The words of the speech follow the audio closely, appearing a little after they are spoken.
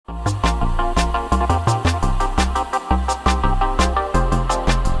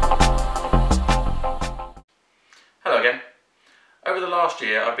last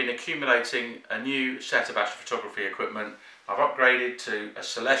year I've been accumulating a new set of astrophotography equipment. I've upgraded to a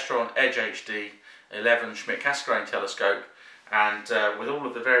Celestron Edge HD 11 Schmidt-Cassegrain telescope, and with all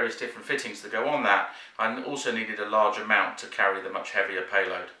of the various different fittings that go on that, I also needed a larger mount to carry the much heavier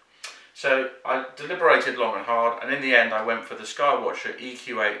payload. So I deliberated long and hard, and in the end I went for the Sky-Watcher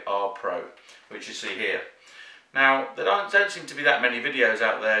EQ8-R Pro, which you see here. Now, there don't seem to be that many videos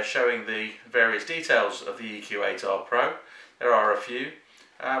out there showing the various details of the EQ8-R Pro. There are a few,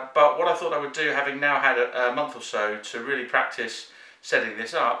 but what I thought I would do, having now had a month or so to really practice setting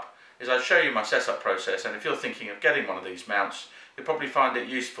this up, is I'd show you my setup process. And if you're thinking of getting one of these mounts, you'll probably find it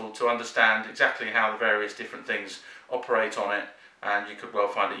useful to understand exactly how the various different things operate on it, and you could well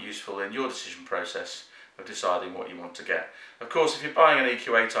find it useful in your decision process of deciding what you want to get. Of course, if you're buying an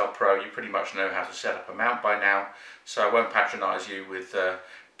EQ8-R Pro, you pretty much know how to set up a mount by now, so I won't patronise you with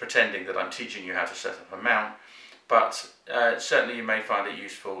pretending that I'm teaching you how to set up a mount, but certainly you may find it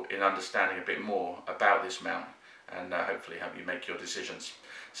useful in understanding a bit more about this mount, and hopefully help you make your decisions.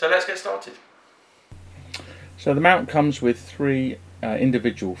 So let's get started. So the mount comes with three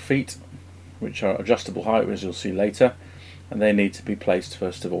individual feet, which are adjustable height, as you'll see later, and they need to be placed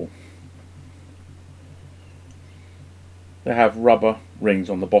first of all. They have rubber rings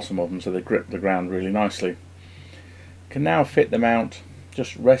on the bottom of them, so they grip the ground really nicely. You can now fit the mount,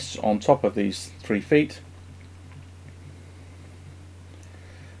 just rests on top of these 3 feet.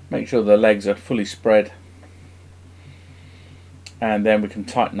 Make sure the legs are fully spread, and then we can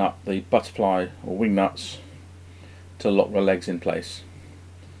tighten up the butterfly or wing nuts to lock the legs in place.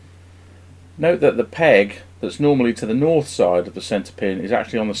 Note that the peg that's normally to the north side of the centre pin is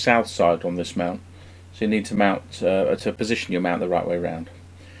actually on the south side on this mount. So you need to mount to position your mount the right way around.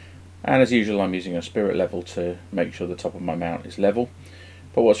 And as usual, I'm using a spirit level to make sure the top of my mount is level.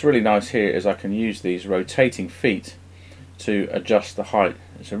 But what's really nice here is I can use these rotating feet to adjust the height.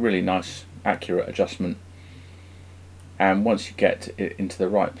 It's a really nice, accurate adjustment. And once you get it into the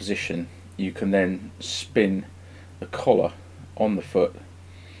right position, you can then spin the collar on the foot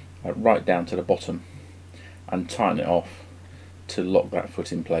right down to the bottom and tighten it off to lock that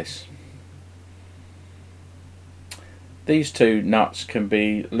foot in place. These two nuts can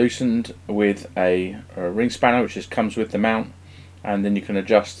be loosened with a ring spanner, which just comes with the mount, and then you can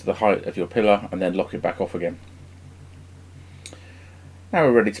adjust the height of your pillar and then lock it back off again. Now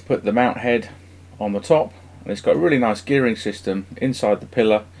we're ready to put the mount head on the top, and it's got a really nice gearing system inside the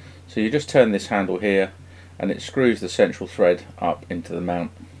pillar, so you just turn this handle here and it screws the central thread up into the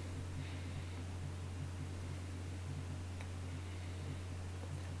mount.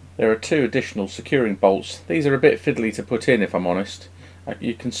 There are 2 additional securing bolts. These are a bit fiddly to put in, if I'm honest.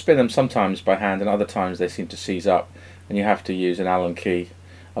 You can spin them sometimes by hand, and other times they seem to seize up and you have to use an Allen key.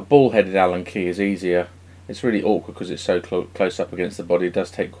 A ball-headed Allen key is easier. It's really awkward because it's so close up against the body. It does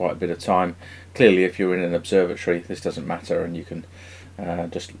take quite a bit of time. Clearly, if you're in an observatory, this doesn't matter, and you can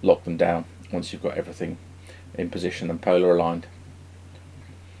just lock them down once you've got everything in position and polar aligned.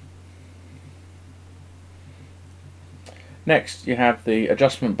 Next, you have the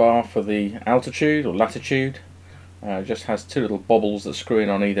adjustment bar for the altitude or latitude. It just has 2 little bobbles that screw in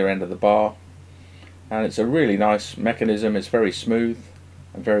on either end of the bar, and it's a really nice mechanism. It's very smooth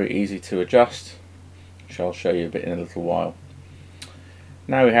and very easy to adjust, which I'll show you a bit in a little while.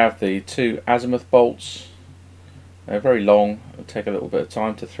 Now we have the 2 azimuth bolts. They're very long. It'll take a little bit of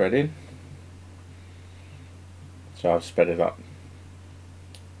time to thread in, so I've sped it up.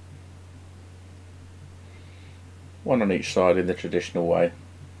 1 on each side in the traditional way.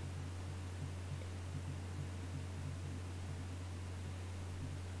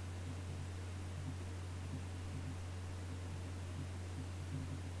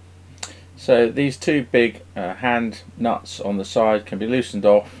 So these 2 big hand nuts on the side can be loosened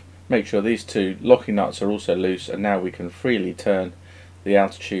off. Make sure these 2 locking nuts are also loose, and now we can freely turn the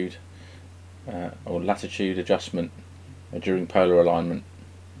altitude or latitude adjustment during polar alignment.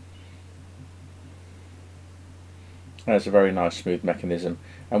 That's a very nice smooth mechanism,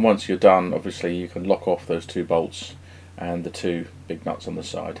 and once you're done, obviously you can lock off those 2 bolts and the 2 big nuts on the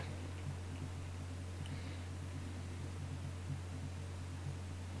side.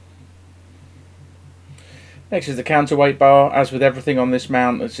 Next is the counterweight bar. As with everything on this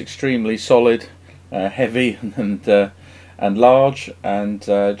mount, it's extremely solid, heavy and large, and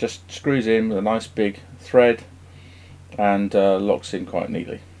just screws in with a nice big thread and locks in quite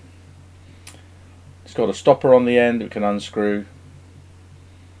neatly. It's got a stopper on the end that we can unscrew,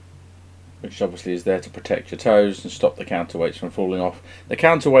 which obviously is there to protect your toes and stop the counterweights from falling off. The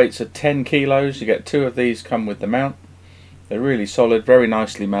counterweights are 10 kilos. You get 2 of these come with the mount. They're really solid, very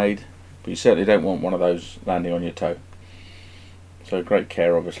nicely made, but you certainly don't want one of those landing on your toe. So great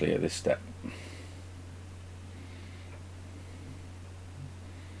care obviously at this step.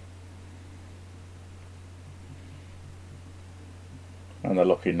 And the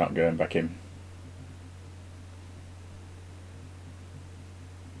locking nut going back in.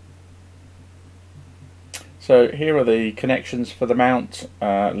 So here are the connections for the mount,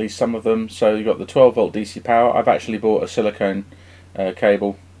 at least some of them. So you've got the 12 volt DC power. I've actually bought a silicone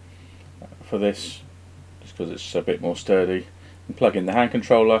cable for this, just because it's a bit more sturdy. You plug in the hand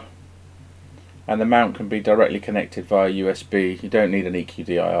controller, and the mount can be directly connected via USB. You don't need an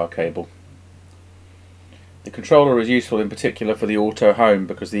EQ8-R cable. The controller is useful in particular for the auto home,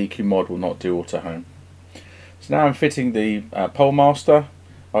 because the EQ mod will not do auto home. So now I'm fitting the Polemaster.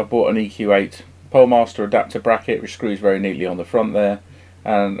 I've bought an EQ8 Polemaster Adapter bracket, which screws very neatly on the front there,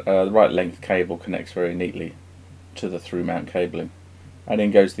 and the right length cable connects very neatly to the through mount cabling, and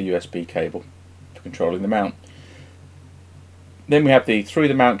in goes the USB cable for controlling the mount. Then we have the through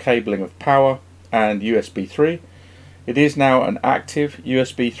the mount cabling of power and USB 3. It is now an active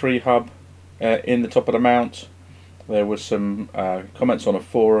USB 3 hub in the top of the mount. There was some comments on a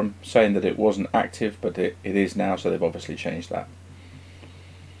forum saying that it wasn't active, but it is now, so they've obviously changed that.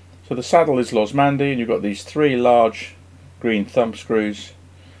 So the saddle is Losmandy, and you've got these 3 large green thumb screws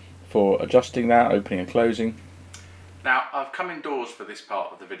for adjusting that, opening and closing. Now I've come indoors for this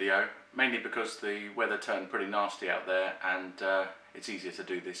part of the video, mainly because the weather turned pretty nasty out there, and it's easier to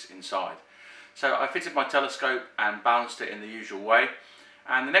do this inside. So I fitted my telescope and balanced it in the usual way.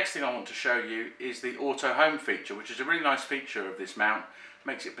 And the next thing I want to show you is the auto home feature, which is a really nice feature of this mount.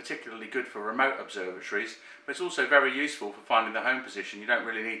 Makes it particularly good for remote observatories, but it's also very useful for finding the home position. You don't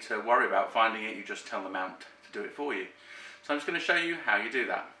really need to worry about finding it, you just tell the mount to do it for you. So I'm just going to show you how you do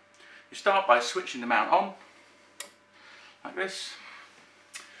that. You start by switching the mount on, like this,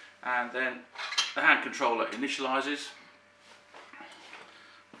 and then the hand controller initializes.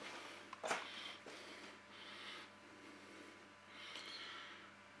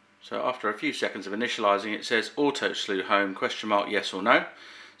 So after a few seconds of initializing, it says auto slew home, ? Yes or no.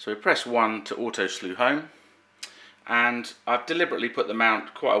 So we press 1 to auto slew home, and I've deliberately put the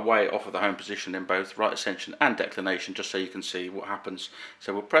mount quite a way off of the home position in both right ascension and declination, just so you can see what happens.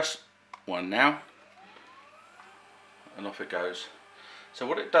 So we'll press 1 now, and off it goes. So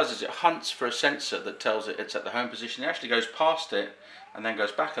what it does is it hunts for a sensor that tells it it's at the home position. It actually goes past it and then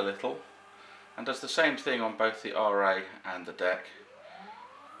goes back a little, and does the same thing on both the RA and the deck.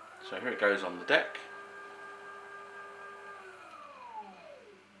 So here it goes on the deck.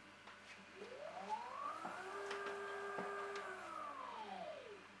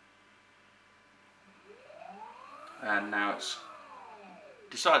 And now it's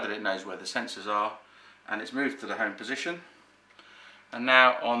decided it knows where the sensors are, and it's moved to the home position. And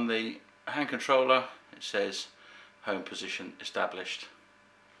now on the hand controller it says home position established.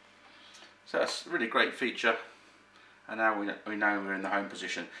 So that's a really great feature. And now we know we're in the home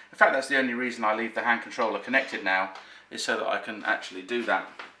position. In fact, that's the only reason I leave the hand controller connected now, is so that I can actually do that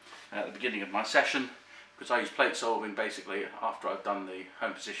at the beginning of my session, because I use plate solving basically after I've done the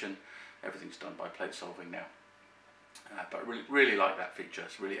home position. Everything's done by plate solving now. But I really like that feature,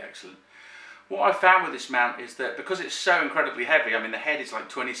 it's really excellent. What I've found with this mount is that because it's so incredibly heavy, I mean the head is like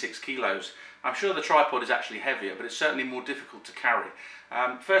 26 kilos, I'm sure the tripod is actually heavier, but it's certainly more difficult to carry.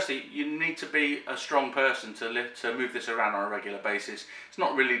 Firstly, you need to be a strong person to move this around on a regular basis. It's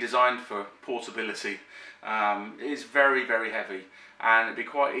not really designed for portability. It is very, very heavy, and it'd be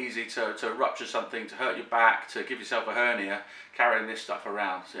quite easy to rupture something, to hurt your back, to give yourself a hernia carrying this stuff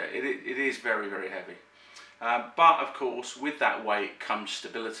around. So it is very, very heavy. But of course, with that weight comes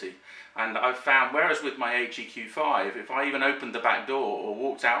stability. And I've found, whereas with my HEQ5, if I even opened the back door or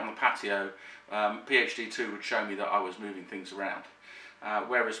walked out on the patio, PhD2 would show me that I was moving things around.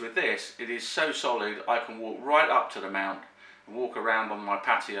 Whereas with this, it is so solid, I can walk right up to the mount and walk around on my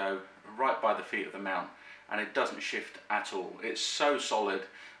patio right by the feet of the mount, and it doesn't shift at all. It's so solid,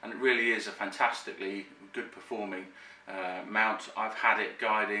 and it really is a fantastically good performing mount. I've had it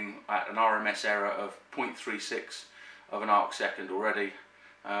guiding at an RMS error of 0.36 of an arc second already,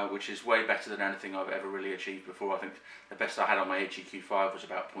 which is way better than anything I've ever really achieved before. I think the best I had on my HEQ5 was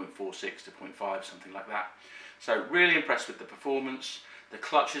about 0.46 to 0.5, something like that. So really impressed with the performance. The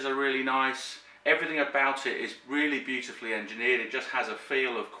clutches are really nice. Everything about it is really beautifully engineered. It just has a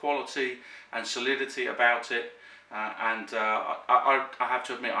feel of quality and solidity about it. I have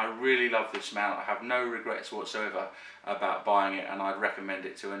to admit, I really love this mount. I have no regrets whatsoever about buying it, and I'd recommend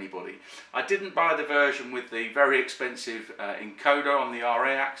it to anybody. I didn't buy the version with the very expensive encoder on the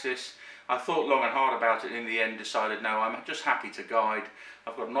RA axis. I thought long and hard about it, and in the end decided no, I'm just happy to guide.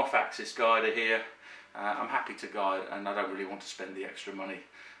 I've got an off-axis guider here I'm happy to guide, and I don't really want to spend the extra money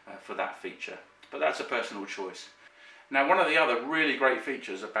for that feature. But that's a personal choice. Now, one of the other really great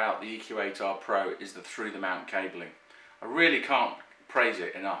features about the EQ8-R Pro is the through-the-mount cabling. I really can't praise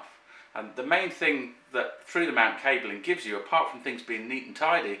it enough. And the main thing that through-the-mount cabling gives you, apart from things being neat and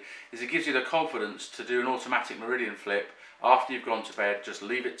tidy, is it gives you the confidence to do an automatic meridian flip after you've gone to bed. Just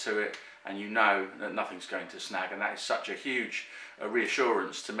leave it to it, and you know that nothing's going to snag, and that is such a huge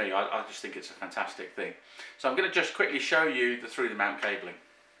reassurance to me. I just think it's a fantastic thing. So I'm going to just quickly show you the through-the-mount cabling.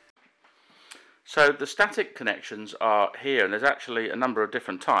 So the static connections are here, and there's actually a number of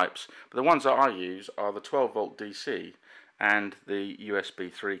different types, but the ones that I use are the 12 volt DC and the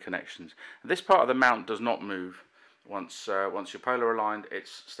USB 3 connections. This part of the mount does not move. Once you're polar aligned,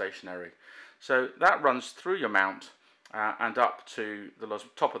 it's stationary. So that runs through your mount and up to the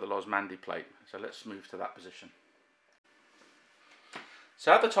top of the Losmandy plate. So let's move to that position.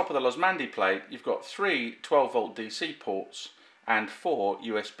 So at the top of the Losmandy plate, you've got 3 12 volt DC ports and 4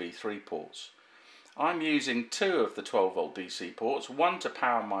 USB 3 ports. I'm using 2 of the 12 volt DC ports, one to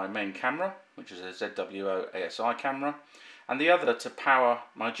power my main camera, which is a ZWO ASI camera, and the other to power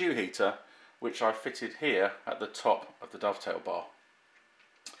my dew heater, which I fitted here at the top of the dovetail bar.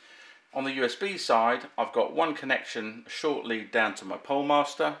 On the USB side, I've got one connection, a short lead down to my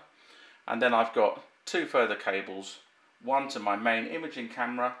Polemaster, and then I've got 2 further cables, one to my main imaging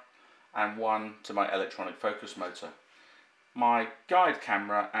camera and one to my electronic focus motor. My guide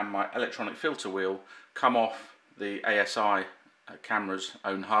camera and my electronic filter wheel come off the ASI camera's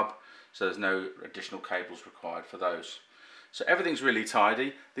own hub, so there's no additional cables required for those. So everything's really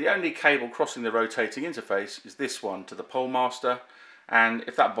tidy. The only cable crossing the rotating interface is this one to the Polemaster, and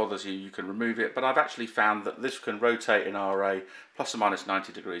if that bothers you, you can remove it, but I've actually found that this can rotate in RA plus or minus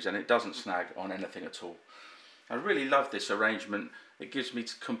 90 degrees and it doesn't snag on anything at all. I really love this arrangement. It gives me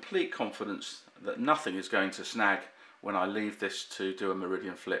complete confidence that nothing is going to snag when I leave this to do a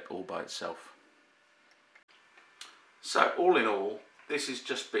meridian flip all by itself. So all in all, this has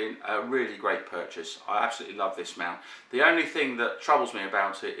just been a really great purchase. I absolutely love this mount. The only thing that troubles me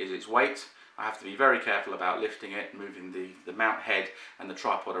about it is its weight. I have to be very careful about lifting it, moving the mount head and the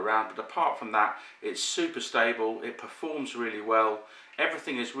tripod around, but apart from that, it's super stable, it performs really well.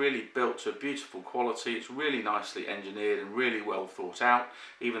 Everything is really built to a beautiful quality. It's really nicely engineered and really well thought out.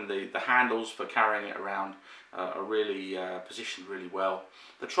 Even the handles for carrying it around are really positioned really well.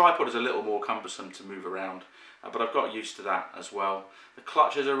 The tripod is a little more cumbersome to move around, but I've got used to that as well. The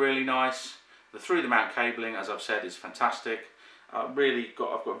clutches are really nice. The through-the-mount cabling, as I've said, is fantastic. I've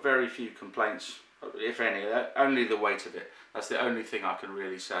got very few complaints, if any. Only the weight of it. That's the only thing I can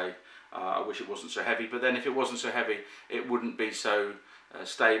really say. I wish it wasn't so heavy, but then if it wasn't so heavy, it wouldn't be so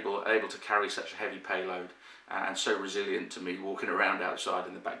stable, able to carry such a heavy payload, and so resilient to me walking around outside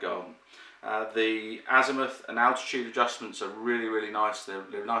in the back garden. The azimuth and altitude adjustments are really nice.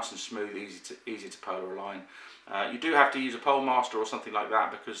 They're nice and smooth, easy to polar align. You do have to use a Polemaster or something like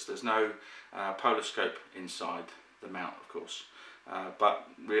that because there's no polar scope inside the mount, of course. But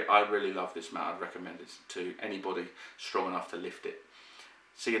I really love this mount. I'd recommend it to anybody strong enough to lift it.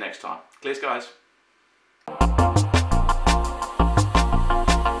 See you next time. Clear skies.